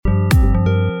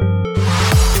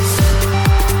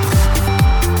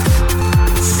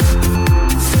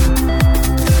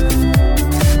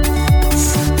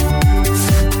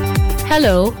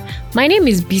Hello, my name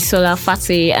is Bisola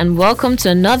Fate and welcome to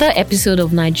another episode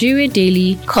of Nigeria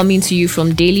Daily, coming to you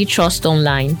from Daily Trust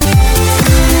Online.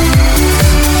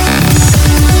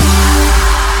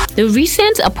 The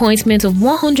recent appointment of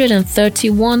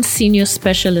 131 senior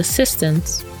special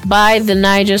assistants by the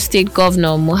Niger State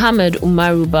Governor Muhammad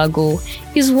Umaru Bago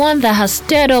is one that has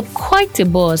stirred up quite a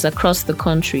buzz across the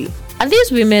country. Are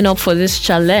these women up for this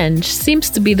challenge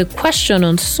seems to be the question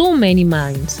on so many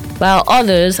minds, while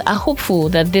others are hopeful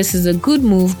that this is a good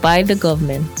move by the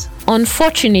government.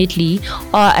 Unfortunately,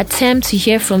 our attempt to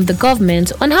hear from the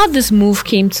government on how this move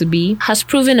came to be has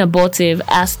proven abortive,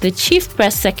 as the Chief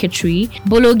Press Secretary,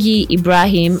 Bologi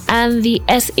Ibrahim, and the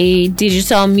SA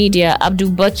Digital Media,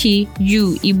 Abdulbaki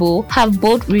U. Ibo, have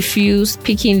both refused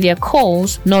picking their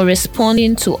calls nor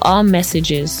responding to our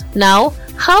messages. Now,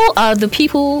 how are the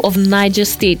people of Niger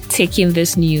State taking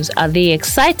this news? Are they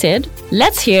excited?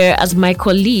 Let's hear as my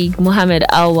colleague Mohammed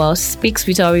Awal speaks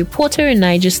with our reporter in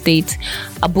Niger State,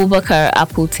 Abubakar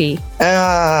Apote.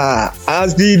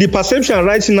 As the perception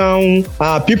right now,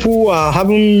 people are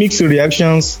having mixed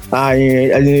reactions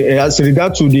as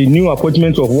regard to the new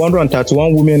appointment of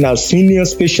 131 women as senior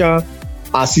special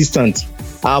assistants.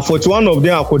 41 of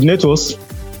them are coordinators,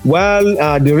 while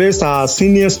the rest are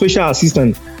senior special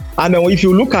assistants. And if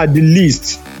you look at the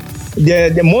list,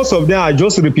 the most of them are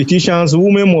just repetitions: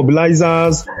 women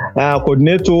mobilizers,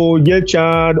 coordinator, girl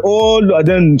child, all of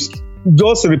them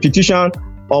just repetition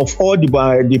of all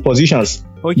the positions.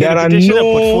 Okay, there are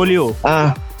no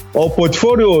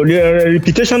portfolio, the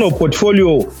repetition of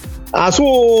portfolio.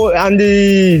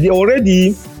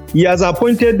 Already he has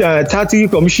appointed 30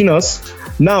 commissioners.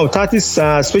 Now 30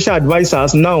 special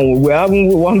advisors. Now we're having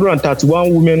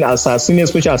 131 women as senior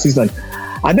special assistants.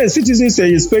 And then citizens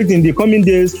expect in the coming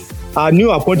days a new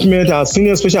appointment as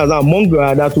senior special among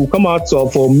that will come out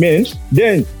for men.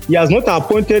 Then he has not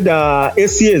appointed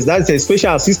SSAs, that's a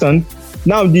special assistant.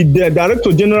 Now the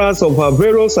director generals of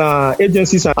various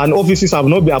agencies and offices have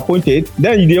not been appointed.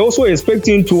 Then they also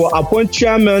expecting to appoint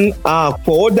chairman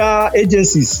for other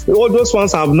agencies. All those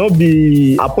ones have not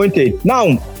been appointed.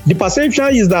 Now the perception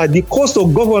is that the cost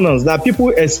of governance that people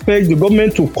expect the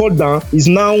government to cut down is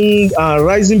now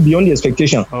rising beyond the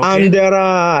expectation. Okay. And there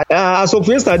are, as of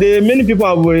yesterday, many people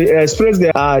have expressed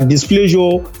their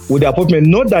displeasure with the appointment.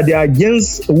 Not that they are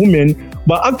against women,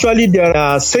 but actually there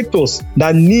are sectors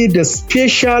that need the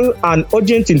special and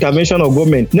urgent intervention of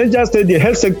government. Niger State, the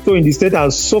health sector in the state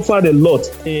has suffered a lot.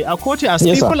 Akoti, as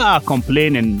people are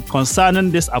complaining concerning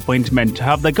this appointment,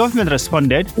 have the government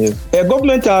responded? Yes. The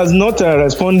government has not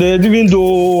responded, even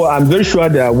though I'm very sure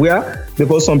they are aware,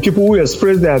 because some people who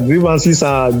express their grievances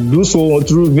do so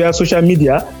through via social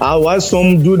media, while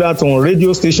some do that on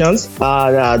radio stations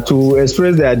to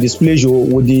express their displeasure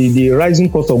with the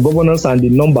rising cost of governance and the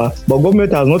number. But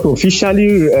government has not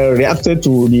officially reacted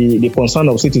to the concern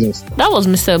of citizens. That was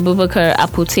Mr. Abubakar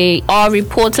Apote, our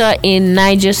reporter in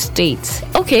Niger State.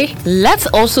 Okay, let's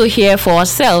also hear for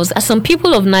ourselves as some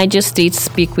people of Niger State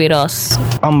speak with us.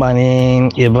 I'm Bani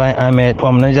Ibrahim Ahmed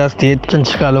from Niger State,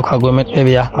 Chanchika local government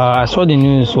area. I saw the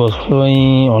news was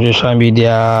flowing on social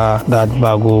media that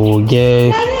Bago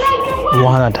gave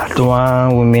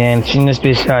 131 women senior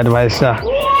special advisor.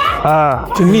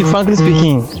 To me, frankly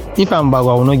speaking, if I'm Bago,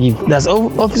 I will not give. That's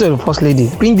office of the first lady.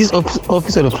 Bring this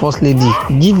office of the first lady.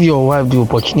 Give your wife the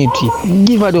opportunity.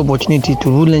 Give her the opportunity to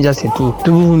rule Niger State to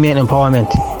do women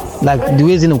empowerment. Like the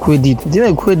way Zinokwe did.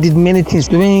 Zinokwe did many things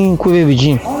during Kwe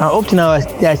regime. And up to now,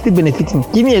 they are still benefiting.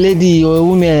 Give me a lady or a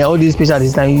woman, all these special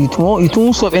assistants. It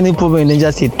won't solve any problem in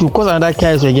Niger State to cause another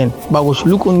chaos again. But we should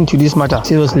look into this matter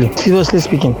seriously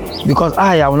speaking. Because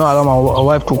I will not allow my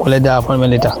wife to collect the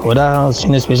appointment letter or that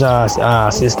senior special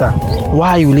assistant.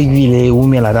 Why you leave a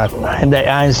woman like that? And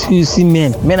you see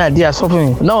men are there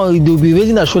suffering. Now they'll be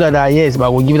raising the shoulder that yes,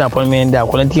 but we'll give an appointment. They are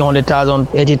collecting 100,000,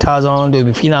 80,000. They'll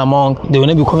be feeling among. They will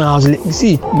not be coming.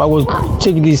 See, but we'll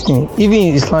check this thing.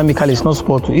 Even Islamically, it's not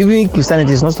supposed to. Even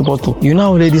Christianity is not supposed to. You know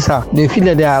how ladies are. They feel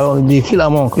that they feel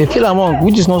among,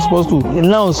 which is not supposed to. And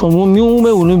now some new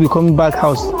women will not be coming back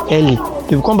house early.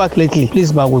 They will come back lately.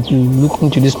 Please, but we'll look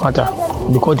into this matter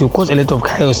because it will cause a lot of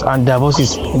chaos and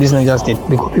divorces in this Niger State.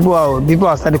 Because people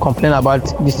are starting to complain about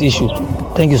this issue.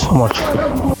 Thank you so much.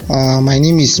 My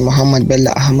name is Muhammad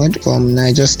Bella Ahmed from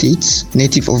Niger States,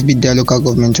 native of Bidda local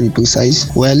government to be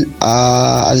precise. Well,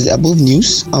 as the above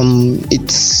news,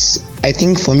 it's I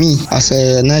think for me, as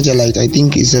a Nigerite, I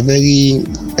think it's a very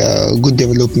good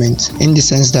development in the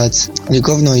sense that the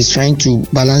governor is trying to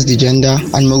balance the gender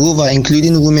and moreover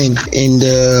including women in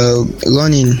the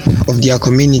running of their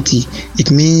community. It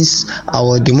means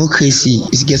our democracy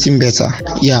is getting better.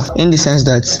 Yeah, in the sense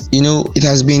that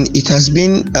it has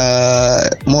been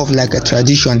more of like a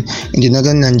tradition in the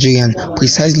northern Nigerian,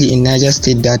 precisely in Niger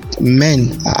State, that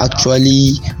men are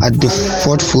actually at the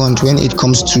forefront when it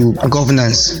comes to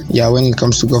governance. Yeah, when it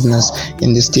comes to governance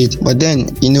in the state. But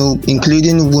then,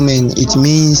 including women, it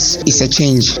means it's a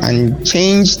change. And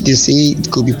change, they say it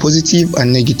could be positive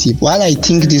and negative. While I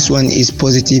think this one is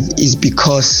positive, is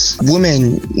because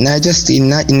women, in Niger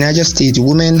State,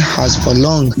 women has for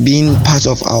long been part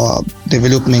of our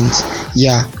development.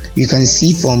 Yeah. You can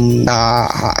see from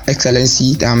Her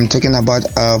Excellency, I'm talking about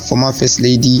former First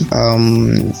Lady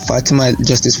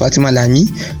Justice Fatima Lami.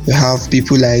 We have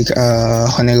people like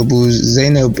Honorable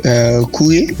Zainab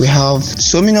Kure. We have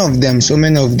so many of them,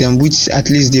 which at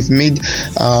least they've made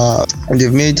a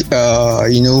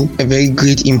very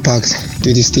great impact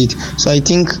to the state. So I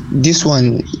think this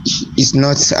one is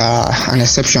not an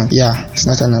exception. Yeah, it's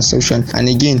not an exception. And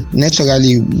again,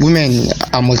 naturally, women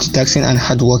are multitasking and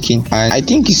hardworking, and I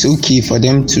think it's okay for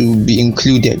them to be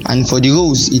included. And for the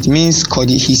roles, it means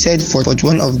he said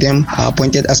 41 of them are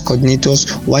appointed as coordinators,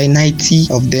 while 90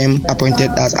 of them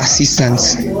appointed as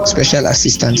assistants, special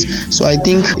assistants. So I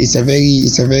think it's a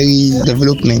very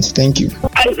development. Thank you.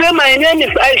 And so my name is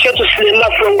Aisha Tuslima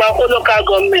from Bako local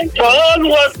government. For all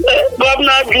what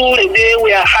Governor do today,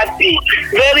 we are happy,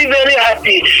 very, very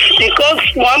happy, because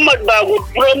Muhammad Bago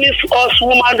promised us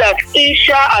women that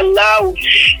inshallah,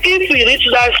 if we reach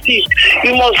that stage,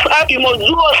 you must do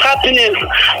us happiness.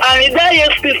 And that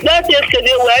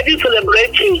yesterday we are even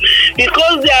celebrating,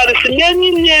 because there is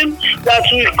many names that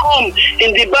will come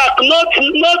in the back, not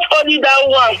only that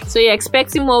one. So you're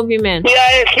expecting more women? We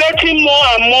are expecting more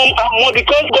and more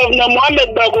because Governor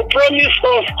Mohammed Bago promised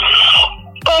us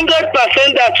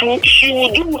 100% that she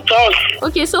will do with us.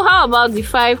 Okay, so how about the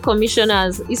 5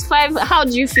 commissioners? How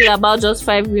do you feel about just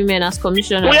 5 women as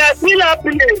commissioners? We are feel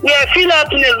happiness. That 5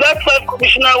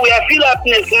 commissioners, we are feel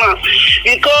happiness now.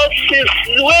 Because since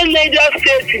when Niger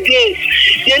States days,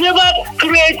 they never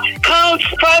count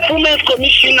 5 women's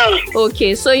commissioners.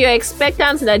 Okay, so you're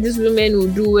expectant that these women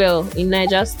will do well in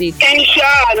Niger State?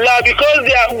 Inshallah, because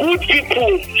they are good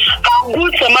people,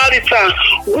 good Samaritans,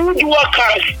 good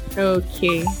workers.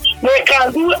 Okay. They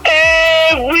can do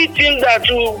everything that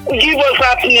will give us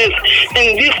happiness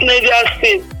in this Niger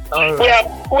State. Right.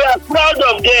 We are proud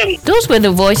of them. Those were the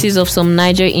voices of some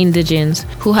Niger indigents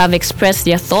who have expressed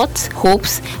their thoughts,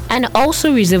 hopes, and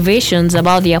also reservations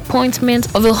about the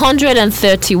appointment of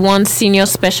 131 senior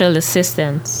special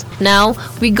assistants. Now,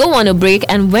 we go on a break,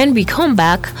 and when we come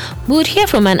back, we would hear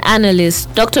from an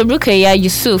analyst, Dr. Rukaya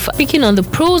Yusuf, speaking on the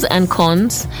pros and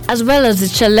cons, as well as the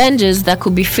challenges that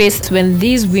could be faced when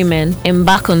these women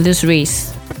embark on this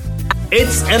race.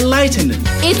 It's enlightening.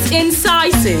 It's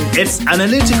incisive. It's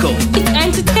analytical. It's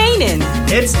entertaining.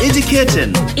 It's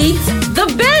educating. It's The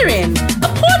Bearing, a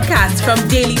podcast from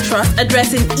Daily Trust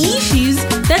addressing issues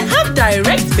that have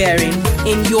direct bearing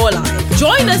in your life.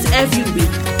 Join us every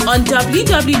week on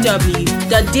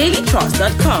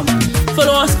www.dailytrust.com.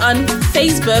 Follow us on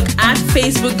Facebook at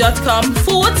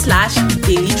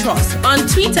facebook.com/Daily Trust, on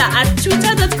Twitter at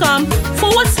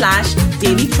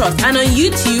twitter.com/Daily Trust, and on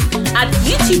YouTube at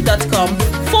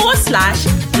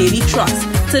youtube.com/Daily Trust.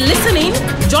 To listen in,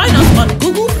 join us on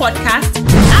Google Podcast,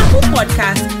 Apple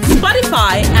Podcast,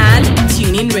 Spotify, and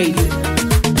TuneIn Radio.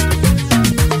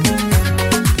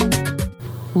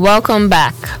 Welcome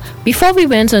back. Before we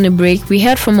went on a break, we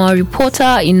heard from our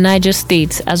reporter in Niger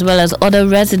States as well as other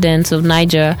residents of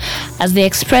Niger as they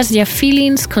expressed their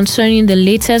feelings concerning the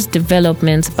latest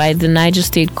developments by the Niger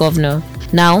State governor.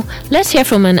 Now, let's hear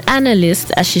from an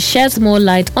analyst as she sheds more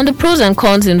light on the pros and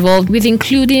cons involved with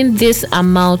including this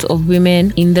amount of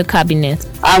women in the cabinet.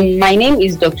 My name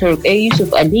is Dr.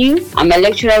 Yusuf Aliyu. I'm a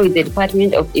lecturer with the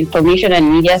Department of Information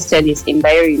and Media Studies in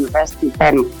Bayero University,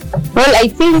 Kano. Well, I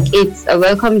think it's a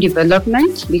welcome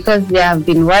development because there have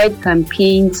been wide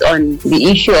campaigns on the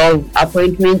issue of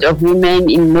appointment of women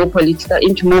into more political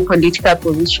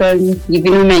positions,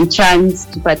 giving women chance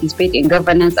to participate in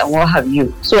governance and what have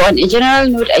you. So on a general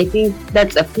note, I think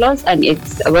that's a plus and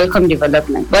it's a welcome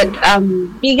development. But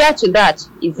bigger to that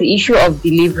is the issue of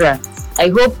deliverance. I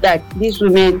hope that these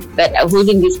women that are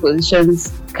holding these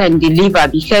positions can deliver,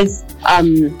 because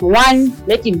one,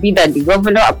 let it be that the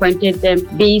governor appointed them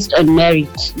based on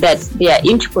merit, that they are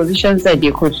into positions that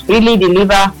they could really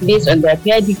deliver based on their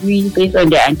peer degree, based on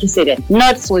their antecedent,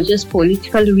 not for just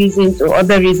political reasons or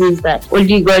other reasons that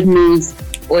only God knows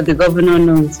or the governor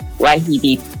knows why he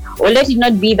did. Or let it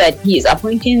not be that he is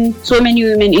appointing so many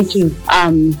women into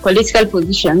political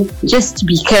positions just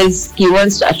because he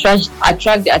wants to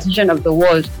attract the attention of the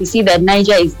world to see that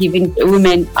Niger is giving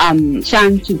women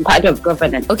chance to be part of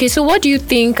governance. Okay, so what do you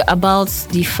think about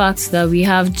the fact that we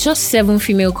have just 7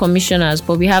 female commissioners,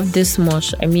 but we have this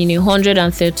much?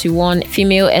 131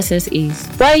 female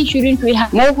SSAs. Why shouldn't we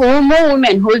have more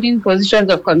women holding positions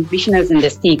of commissioners in the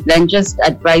state than just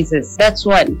advisors? That's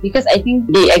one. Because I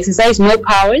think they exercise more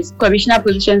powers. Commissioner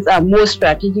positions are more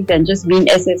strategic than just being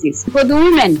SSAs. For the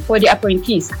women, for the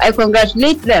appointees, I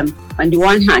congratulate them on the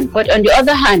one hand, but on the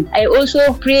other hand, I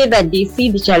also pray that they see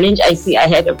the challenge I see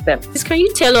ahead of them. Can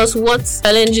you tell us what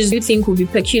challenges you think will be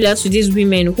peculiar to these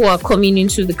women who are coming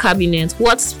into the cabinet?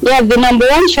 The number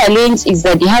one challenge is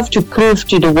that they have to prove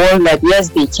to the world that yes,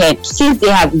 they can. Since they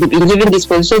have been given these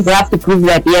positions, they have to prove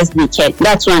that yes, they can.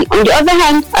 That's one. On the other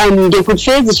hand, they could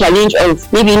face the challenge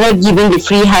of maybe not giving the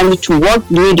free hand to work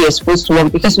the way they're supposed to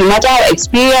work, because no matter how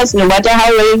experienced, no matter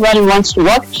how well one wants to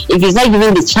work, if he's not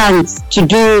given the chance to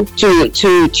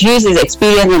use his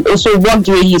experience and also work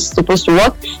the way he's supposed to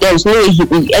work, there's no way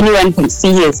anyone can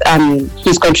see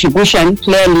his contribution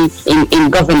clearly in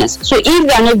governance. So if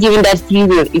they are not given that free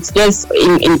will, it's just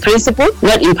in principle,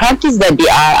 not in practice, that they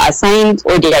are assigned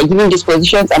or they are given these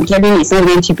positions. I'm telling you, it's not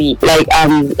going to be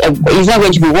it's not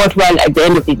going to be worthwhile at the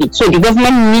end of the day. So the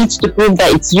government needs to prove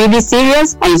that it's really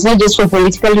serious and it's not just for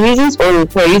political reasons or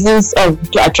for reasons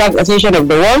to attract attention of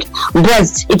the world,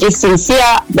 but it is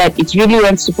sincere that it really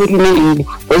wants to put women in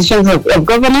positions of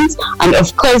governance, and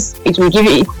of course it will give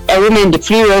a woman the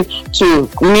free will to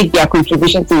make their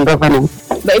contributions in governance.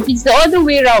 But if it's the other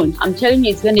way around, I'm telling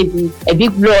you, it's going to be a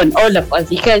big blow on all of us,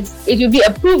 because it will be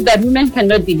a proof that women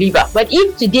cannot deliver. But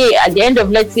if today, at the end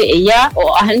of, let's say, a year or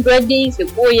 100 days, a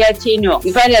 4-year tenure,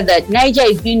 we find out that Niger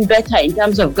is doing better in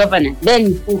terms of governance,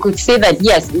 then we could say that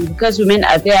yes, because women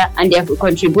are there and they are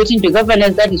contributing to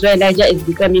governance, that is why Niger is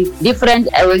becoming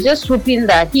different. I was just hoping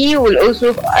that he will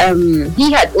also,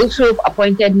 he had also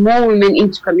appointed more women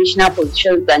into commissioner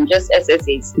positions than just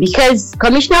SSAs, because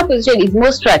commissioner position is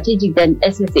more strategic than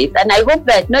SSAs, and I hope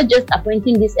that not just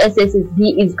appointing these SSAs,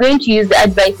 he is going to use the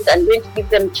advices and going to give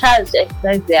them chance to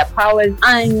exercise their powers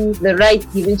and the rights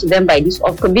given to them by this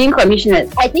of being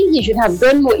commissioners. I think he should have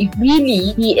done more if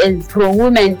really he is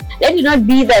pro-women. Let it not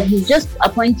be that he's just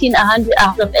appointing 100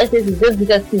 out of SSAs just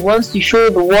because he wants to show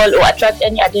the world or attract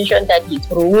any attention that he's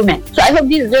pro-women. So I hope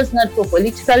this is just not for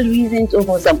political reasons or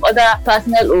for some other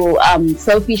personal or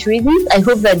selfish reasons. I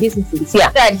hope that this is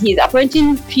sincere, that he's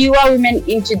appointing fewer women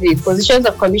into the positions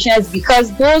of commissioners,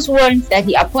 because those ones that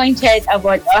he appointed,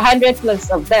 about 100 plus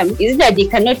of them, is it that they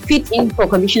cannot fit in for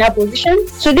commissioner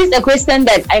positions? So this is a question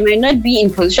that I might not be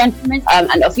in position to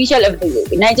an official of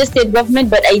the Niger State government,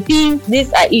 but I think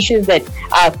these are issues that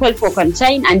are called for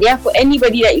concern, and therefore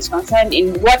anybody that is concerned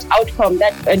in what outcome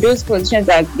that those positions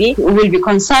are will be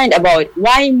concerned about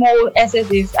why more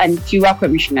SSAs and fewer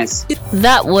commissioners.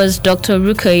 That was Dr.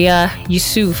 Rukaya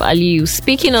Yusuf Aliyu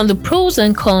speaking on the pros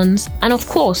and cons, and of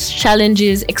course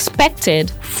challenges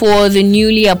expected for the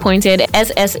newly appointed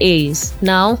SSAs.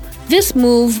 Now, this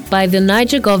move by the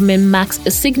Niger government marks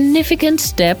a significant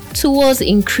step towards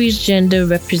increased gender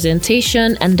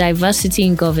representation and diversity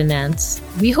in governance.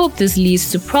 We hope this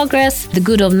leads to progress, the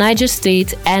good of Niger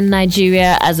State and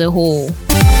Nigeria as a whole.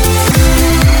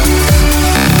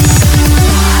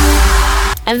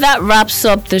 And that wraps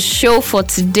up the show for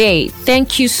today.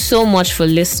 Thank you so much for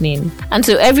listening. And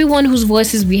to everyone whose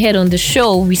voices we heard on the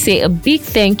show, we say a big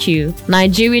thank you.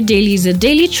 Nigeria Daily is a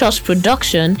Daily Trust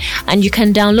production, and you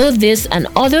can download this and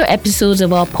other episodes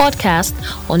of our podcast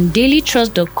on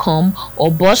dailytrust.com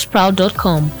or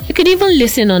buzzsprout.com. You could even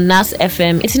listen on NAS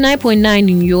FM 89.9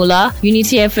 in Yola,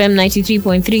 Unity FM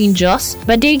 93.3 in Jos,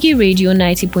 Badegi Radio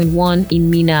 90.1 in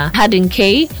Mina, Haddon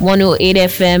K 108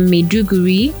 FM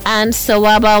Maiduguri, and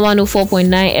Sawaba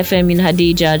 104.9 FM in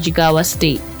Hadejia, Jigawa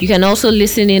State. You can also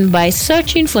listen in by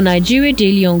searching for Nigeria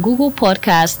Daily on Google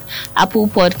Podcast, Apple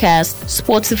Podcast,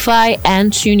 Spotify,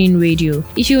 and TuneIn Radio.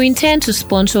 If you intend to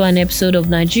sponsor an episode of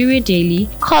Nigeria Daily,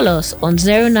 call us on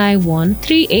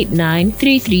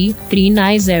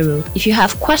 091-389-33390. If you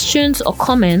have questions or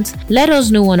comments, let us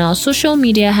know on our social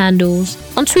media handles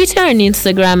on Twitter and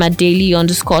Instagram at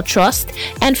daily_trust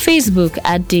and Facebook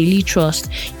at Daily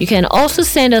Trust. You can also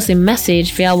send us a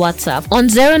message via WhatsApp on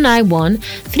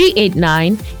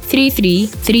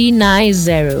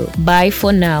 091-389-33390. Bye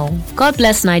for now. God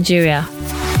bless Nigeria.